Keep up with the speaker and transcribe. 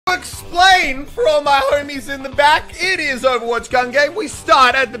Explain for all my homies in the back, it is Overwatch gun game. We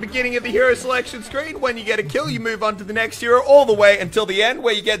start at the beginning of the hero selection screen. When you get a kill, you move on to the next hero all the way until the end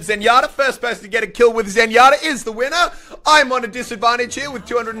where you get Zenyatta. First person to get a kill with Zenyatta is the winner. I'm on a disadvantage here with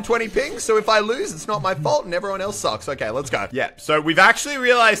 220 pings, so if I lose, it's not my fault and everyone else sucks. Okay, let's go. Yeah, so we've actually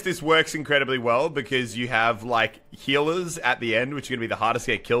realized this works incredibly well because you have like healers at the end, which are going to be the hardest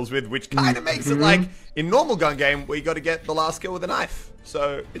to get kills with, which kind of makes it like in normal gun game where you got to get the last kill with a knife.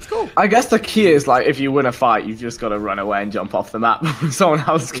 So it's cool. I guess the key is like if you win a fight, you've just got to run away and jump off the map when someone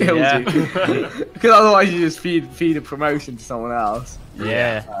else kills you. Because otherwise you just feed a promotion to someone else.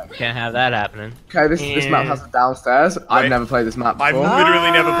 Yeah, can't have that happening. Okay, this map has a downstairs. Wait, I've never played this map before. I've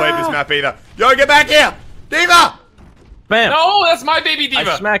literally never played this map either. Yo, get back here! D.va! Bam! No, that's my baby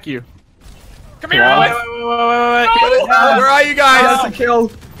D.va. I smack you. Come here, Alex. Wait. No. Where are you guys? That's a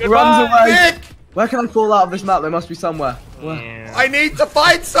kill. Runs away. Nick! Where can I fall out of this map? There must be somewhere. I need to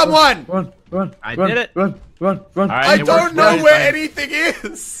fight someone! Run. I did it. Run. Right, I don't know where anything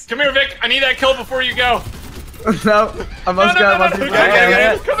is. Come here, Vic. I need that kill before you go. No, I must go. My people.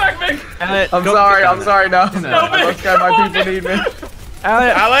 Come back, Vic. I'm sorry. No, I must go. My people need me.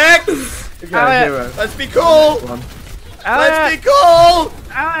 Alex! Alex! Let's be cool! Let's be cool!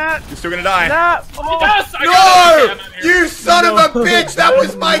 You're still gonna die. Yes, No! You son of a bitch! That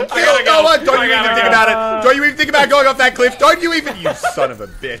was my kill! Noah! Don't you even think about it! Don't you even think about going off that cliff! Don't you even— You son of a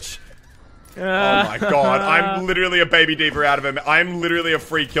bitch! Oh my god, I'm literally a baby D.va out of him. I'm literally a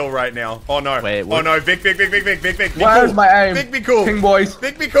free kill right now. Oh no. Wait, oh no, Vic. Where's my aim? Vic, be cool. King boys.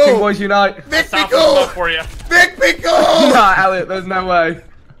 Vic, be cool. King boys unite. Vic, be cool. For you. Vic, be cool. Nah, Elliot, there's no way.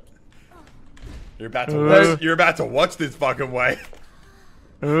 You're about to watch this fucking way.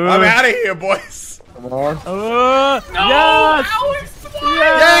 I'm out of here, boys. Come on. No, yes! Alex,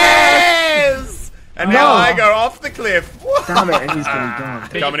 Yes! And now I go off the cliff. Damn it, and he's gonna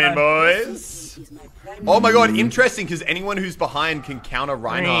be gone. Coming in, boys. Oh my god, interesting, because anyone who's behind can counter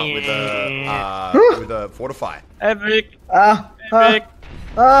Reinhardt with a fortify. Epic. Epic.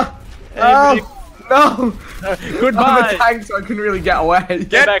 No! Goodbye. I'm a tank, so I can really get away.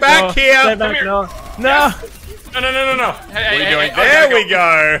 Get back here! Get back, no. No. Hey, what are you doing? There we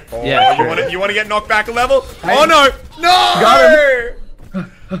go. Oh, yeah. You want to get knocked back a level? Hey. Oh no! No! Got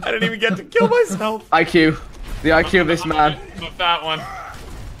him. I didn't even get to kill myself. IQ. The IQ of this man. With that one.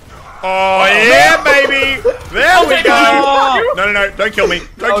 Oh yeah, baby! There we go! No, don't kill me.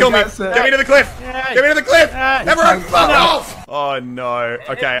 Don't kill me. Get me to the cliff! Get me to the cliff! Everyone fuck off! Oh no.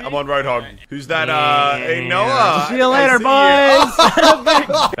 Okay, I'm on Roadhog. Who's that? Hey, Noah. See you later, boys!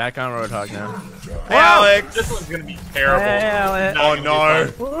 Back on Roadhog now. Hey, Alex. This one's gonna be terrible. Hey, Alex. Oh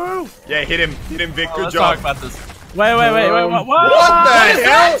no. Yeah, hit him, Vic. Good Let's job. talk about this. Wait, what What the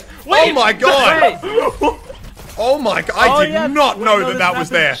hell? Oh my god! Oh my god, I did not know that was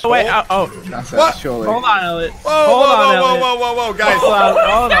there. Wait, That's what? Surely. Hold on, Alex. Whoa, guys.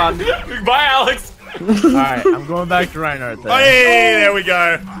 Hold on. Goodbye, Alex. Alright, I'm going back to Reinhardt there. Hey, there we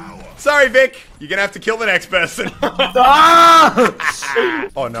go. Sorry, Vic. You're gonna have to kill the next person.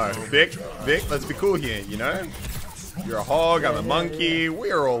 Oh no, Vic, let's be cool here, you know? You're a hog, I'm a monkey,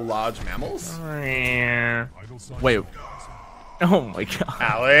 we're all large mammals. Wait. Oh my god.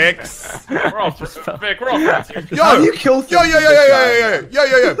 Alex! We're all Vic, we're all friends here. Yo, you killed yo,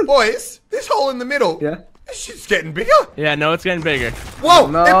 boys, this hole in the middle, this shit's getting bigger. Yeah, no, it's getting bigger. Whoa,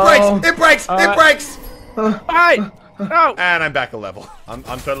 no. it breaks! Alright! No! And I'm back a level. I'm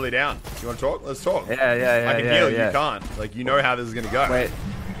totally down. You wanna talk? Let's talk. Yeah. I can heal, you can't. Like, you know how this is gonna go. Wait.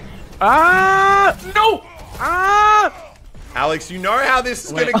 No! Alex, you know how this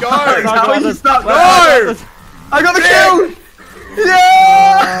is gonna go. How you stop? No! I got the kill!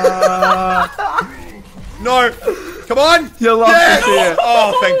 Yeah! No! Come on! You love to see it.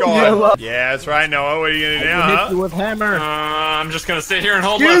 Oh, thank God. Yeah, that's right, Noah. What are you gonna do now, Hit you with hammer. I'm just gonna sit here and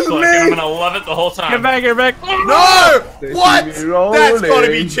hold left click, and I'm gonna love it the whole time. Get back here, Vic. No! What? That's gotta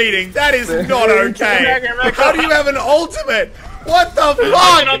be cheating. That is not okay. Like, how do you have an ultimate? What the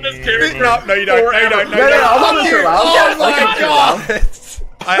fuck? On this character. No, you don't. No, I'm on the Oh my God!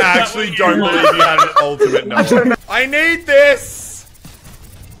 I actually don't believe you had an ultimate, no. I need this!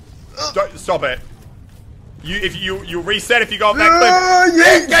 Don't, stop it. You reset if you go off that cliff.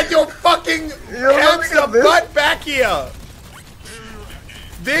 Yes. Get your fucking hamster butt back here!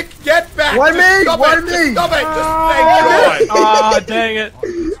 Vic, get back! Why me? Stop Why it! me? Stop it! Just thank God! Aw, dang it.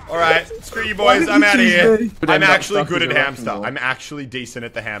 Alright, screw you boys, I'm out of here. I'm actually good at hamster. I'm actually decent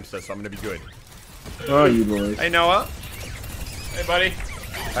at the hamster, so I'm gonna be good. Oh, you boys. Hey, Noah. Hey, buddy.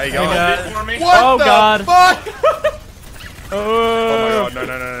 How you going? For me? What the God. fuck? Oh my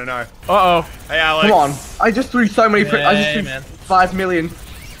God, no. Uh-oh. Hey, Alex. Come on. I just threw so many... I just threw man. 5 million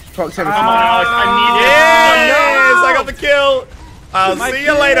Proximity. Come on, Alex. I need Yes, I got the kill. I'll see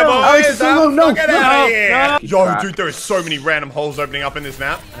you later, boys. I'm fucking out of here. Yo, dude, there are so many random holes opening up in this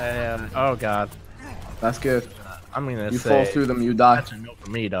map. Oh god. That's good. I'm gonna You say fall through them, you die. that's a no for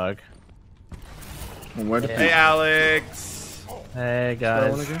me, dog. Well, where the Hey, Alex. Hey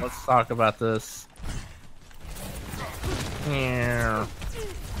guys, let's talk about this. Yeah.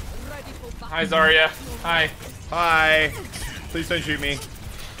 Hi, Zarya. Hi. Hi. Please don't shoot me.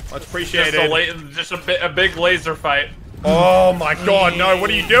 Much appreciated. Just a big laser fight. Oh my god, no, what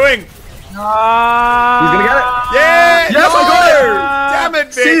are you doing? He's gonna get it. Yeah! Yes, no! I got it! Damn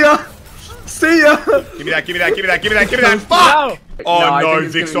it, Vic! See ya! See ya! Give me that, give me that, give me that, give me that, give me that! Fuck! Oh No, I no, think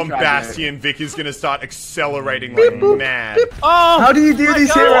it's Vic's gonna on be tragic. Bastion. Vic is gonna start accelerating like mad. Oh! How do you do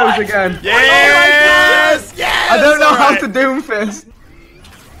these heroes again? Yes! Yes! I don't know how Alright. to Doomfist.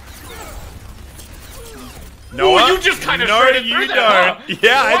 Noah, Ooh, you just kind of no, shredded you through don't. that, huh?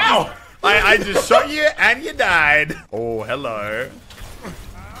 Yeah, Wow. I just shot you and you died. Oh, hello.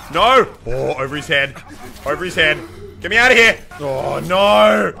 No! Oh, over his head. Over his head. Get me out of here! Oh,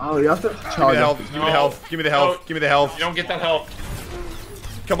 no! Oh, you have to Give me charge the health, up. give me the health, give me the health, No. give me the health. You don't get that help.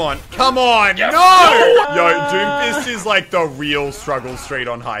 Come on, come on! Yes. No! Yo, Doomfist is like the real struggle street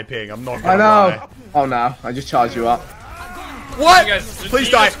on high ping. I'm not I gonna know. lie. Oh no, I just charged you up. What? You guys, Please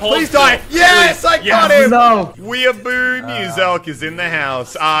you die! just hold Please die! still. Yes, I Please. got Yes. him! No. Weeaboo Muzelk is in the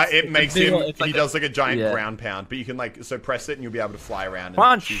house. It makes big him. ol- it's like He a- does like a giant yeah. ground pound, but you can like press it and you'll be able to fly around and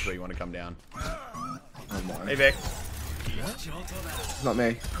Punch. choose where you want to come down. Oh my. Hey Vic. It's not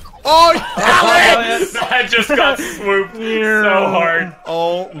me. Oh, Alex! That just got swooped so hard.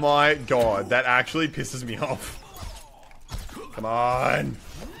 Oh my god, that actually pisses me off. Come on.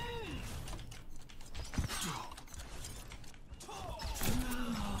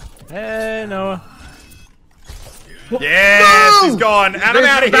 Hey Noah. Yes, No! he's gone, and I'm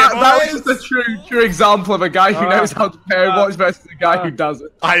out of here, That was boys. just a true example of a guy who knows how to play Overwatch versus a guy who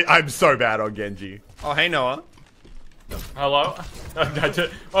doesn't. I'm so bad on Genji. Oh, hey Noah. Hello? Oh, no.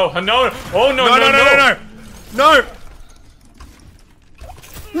 Oh, no. No, no, no, no, no, no. No!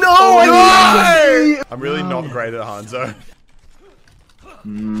 No! I'm really not great at Hanzo.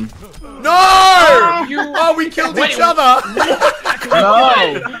 No! Oh, we killed each other!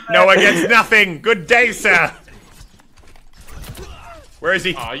 No! Noah gets nothing. Good day, sir. Where is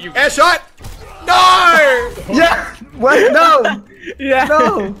he? Aw, you- Air shot! No! Yeah! Wait, no! Yeah.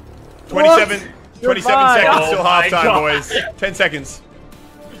 No! 27 seconds fine. till Oh my halftime, God. boys. 10 seconds.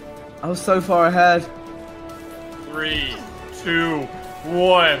 I was so far ahead. 3, 2,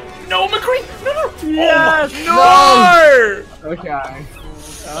 1. No, McCree! No! Yes. No! Okay.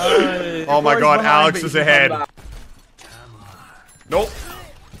 Oh my Boys god, behind, Alex but is you can ahead. come back. Nope.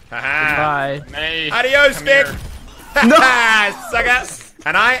 Haha. Bye. May. Adios, Come Vic. here. Haha, sucker.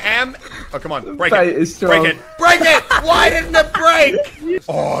 And I am. Oh, come on. Break Fate it. is strong. Break it. Break it. Why didn't it break?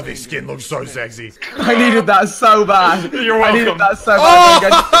 Oh, this skin looks so sexy. I needed that so bad. You're I needed welcome. that so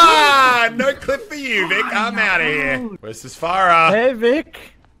bad. Oh, no clip for you, Vic. I'm out of here. Where's this Farah? Hey Vic.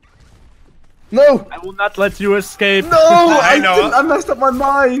 No! I will not let you escape. No! Hey, I Noah. didn't. I messed up my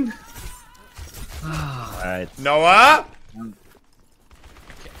mind. Alright. Noah?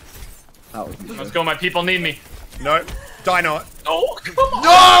 That was Let's go, my people need me. No. Die not. Oh, come on!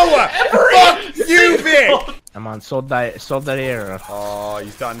 No! Fuck you, Vic! I'm on Soldadera. Oh,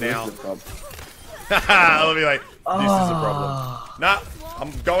 he's done now. the problem. I'll be like, this is a problem. Nah,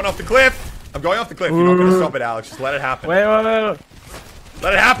 I'm going off the cliff. I'm going off the cliff. You're not gonna stop it, Alex. Just let it happen. Wait.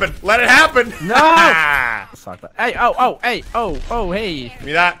 Let it happen. Let it happen. No! Fuck that. Hey, oh, hey, oh, hey. Give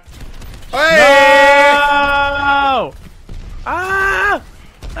me that. Hey! No! Ah!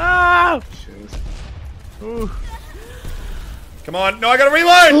 No! Ooh. Come on. No, I gotta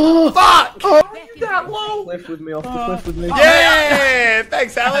reload. Fuck! Cliff with me, off the cliff with me. Yeah!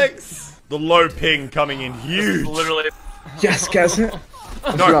 Thanks, Alex. The low ping coming in huge. Literally. Yes, guess it.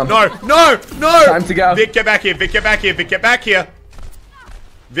 No, no, no, no! Time to go. Vic, get back here. Vic, get back here. Vic, get back here.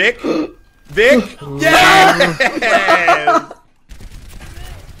 Vic? Vic? Yes!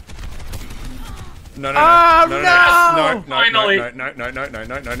 No, no, Oh, no, no, no! no, Finally.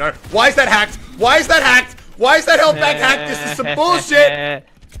 no. Why is that hacked? Why is that hacked? Why is that held back hacked? This is some bullshit.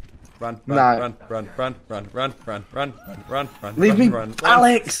 Run, No. run. Leave me, run.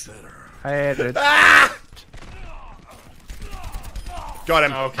 Alex. Hey, dude. Ah! Got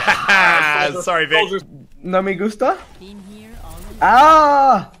him. Okay. Sorry, Vic. No me gusta.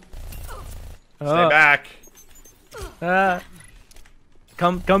 Ah! Stay back.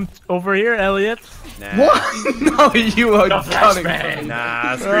 Come over here, Elliot. Nah. What? No, you are The cunning. flashbang.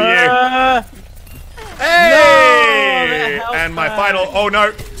 Nah, screw you. Uh, Hey! the hell's And my back. final. Oh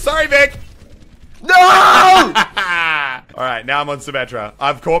no! Sucker! Sorry, Vic. No! Alright, now I'm on Symmetra.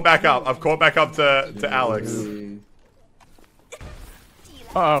 I've caught back up. I've caught back up to Alex.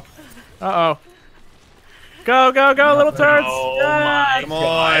 Uh-oh. Uh-oh. Go, go, go, little turds! Oh Yeah. my Come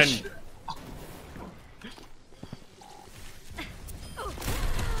on.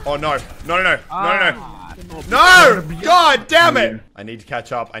 Oh no. No, no, no. No, no, no. No! God damn it! I need to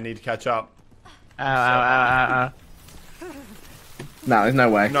catch up. I need to catch up. Ow, ow, ow, ow, ow. No, there's no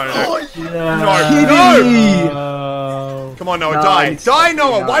way. No, no, no. Yeah. No, no! Oh. Come on, Noah, No, die. it's- Die,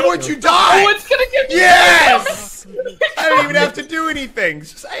 Noah! Why won't you die? Oh, it's gonna get me. Yes! I don't even have to do anything.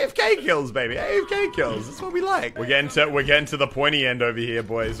 It's just AFK kills, baby. AFK kills. That's what we like. We're getting to the pointy end over here,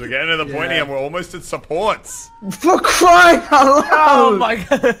 boys. We're getting to the pointy end. We're almost at supports. For crying out Oh loud! my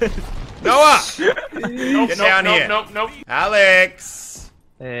god. Noah! Nope, Get down nope, here. Nope, nope, Alex!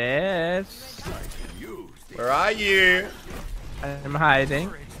 Yes. Where are you? I'm hiding.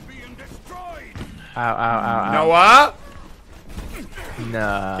 Ow, ow, ow, ow. Noah!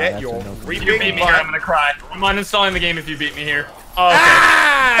 No. Get that's your a no. If you reaping beat me here, I'm butt. gonna cry. I'm uninstalling the game if you beat me here. Oh, okay.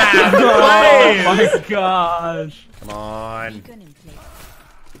 Ah! Oh Please. my gosh. Come on.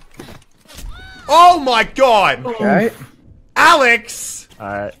 Oh my god! Okay. Alex!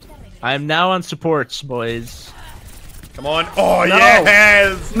 Alright. I am now on supports, boys. Come on. Oh, No.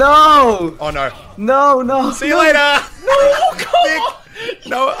 yes! No! Oh no. No, no. See you later! No, come on!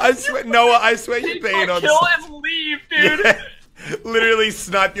 Noah, I swear you're being on. Kill and leave, dude. Yeah. Literally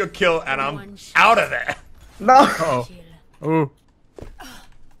snipe your kill and I'm out of there. No. Oh. Ooh.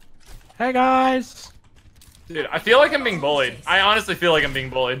 Hey guys. Dude, I feel like I'm being bullied. I honestly feel like I'm being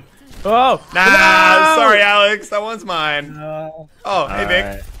bullied. Oh. Nah, No! sorry, Alex. That one's mine. No. Oh, hey, Vic.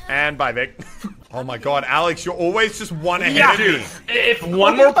 Alright. And bye, Vic. Oh my god, Alex, you're always just one ahead Yeah, of dude. me. If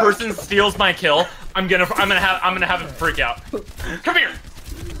one more person steals my kill, I'm gonna have a freak out. Come here.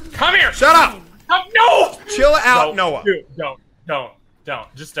 Come here. Shut up! No. Chill out, Don't. Noah. Dude,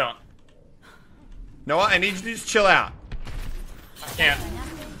 don't. Just don't. Noah, I need you to just chill out. I can't.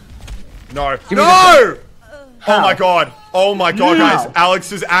 No. me No! Oh my god. Oh my god, No. guys.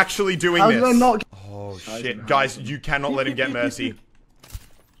 Alex is actually doing How did I this. not? Oh shit. Guys, you cannot let him get mercy.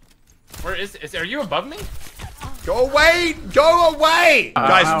 Where is? Are you above me? Go away! Go away!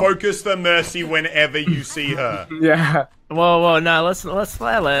 Guys, Ow. focus the mercy whenever you see her. Yeah. Whoa, whoa, no, let's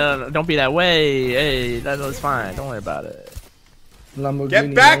don't be that way. Hey, that's fine. Don't worry about it. Lamborghini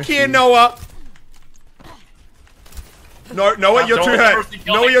Get back Mercy. here, Noah! No, Noah, you're Don't too let hurt. Mercy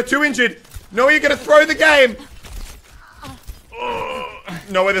kill Noah, me. you're too injured. Noah, you're gonna throw the game.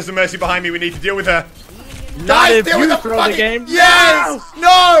 Noah, there's a mercy behind me. We need to deal with her. Guys, if deal you with the throw the fucking game. Yes!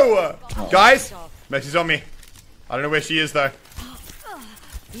 No! Guys, Mercy's on me. I don't know where she is though.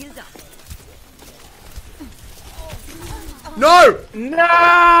 No! No!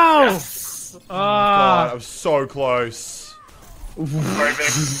 God, Ah. I was so close. Sorry, Vic.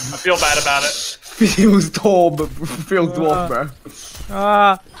 I feel bad about it. Feels tall, but feels dwarf, bro.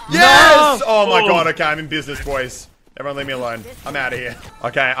 Yes! Oh my Oh. god, okay, I'm in business, boys. Everyone leave me alone. I'm out of here.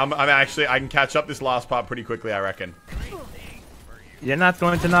 Okay, I'm actually, I can catch up this last part pretty quickly, I reckon. You're not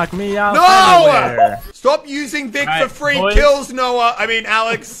going to knock me out No! anywhere. Stop using Vic for Alright, free boys. kills, Noah. I mean,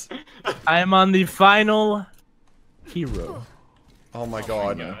 Alex. I am on the final hero. Oh my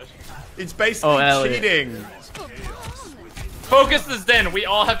god. It's basically Oh, Elliot. cheating. Focus this in. We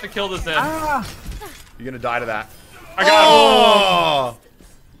all have to kill this in. You're gonna die to that. I got Oh!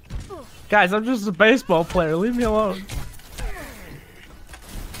 Guys, I'm just a baseball player. Leave me alone.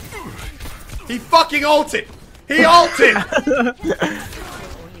 He fucking ulted! He ulted!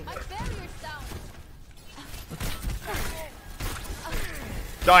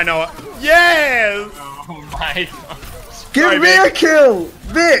 Die, Noah. Yes! Oh my god. Give Sorry, me Vic. a kill,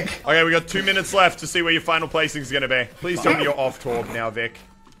 Vic. Okay, we got 2 minutes left to see where your final placing is gonna be. Please tell me you're off Torb now, Vic.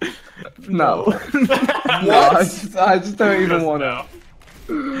 No. No, I just don't even want to.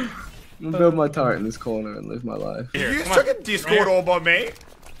 I'm gonna build my turret in this corner and live my life. You Here, just come on. took a Discord orb on me.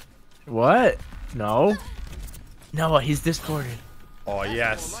 What? No. No, he's discorded. Oh,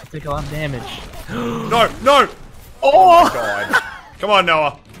 yes. Take a lot of damage. No, no! Oh! God. Come on,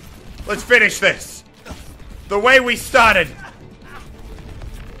 Noah. Let's finish this. The way we started.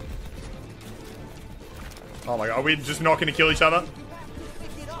 Oh my god, are we just not gonna kill each other?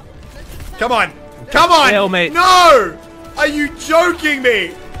 Come on! Come on! Stalemate. No! Are you joking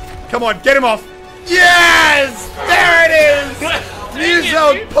me? Come on, get him off. Yes! There it is! New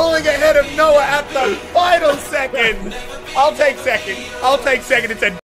Zone pulling ahead of Noah at the final second. I'll take second. I'll take second. It's a